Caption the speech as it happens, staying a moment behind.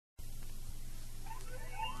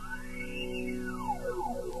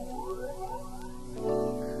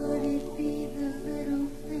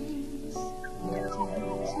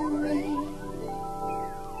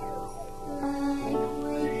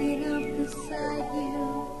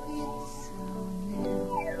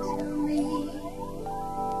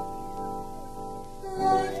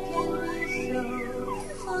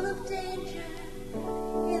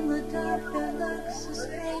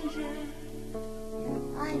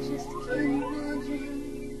just can't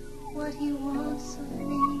imagine what he wants of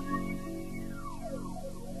me.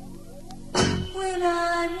 When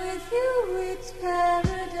I'm with you, it's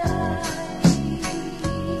paradise.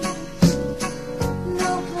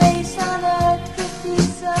 No place on earth could be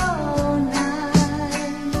so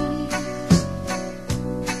nice.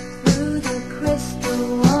 Through the crystal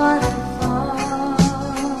waterfall,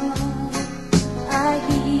 I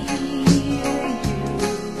hear you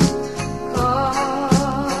call.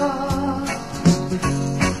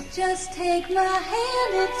 Just take my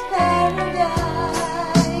hand, it's paradise.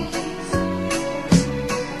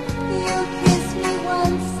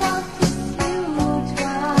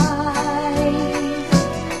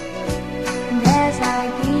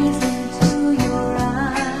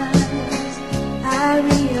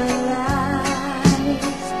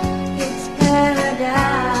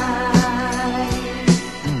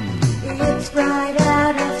 Right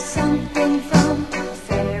out of something from a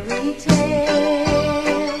fairy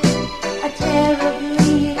tale, a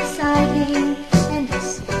terribly exciting and a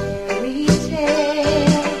scary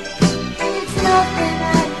tale. It's nothing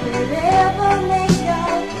I could ever make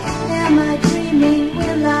up. Am I dreaming?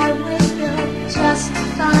 Will I wake up just to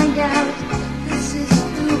find out this is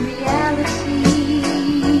true reality?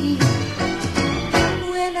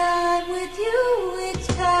 When I'm with you, it's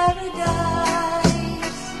paradise.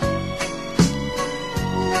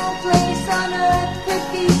 Place on earth could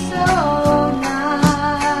be so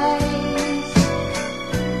nice.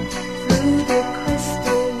 Through the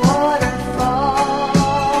crystal waterfall,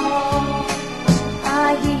 I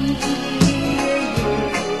hear you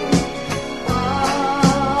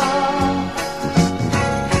call.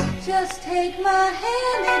 Just take my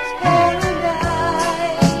hand, it's paradise.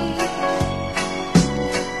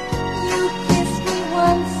 You kiss me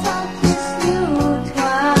once, I'll kiss you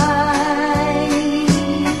twice.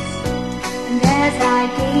 As I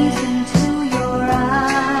gaze into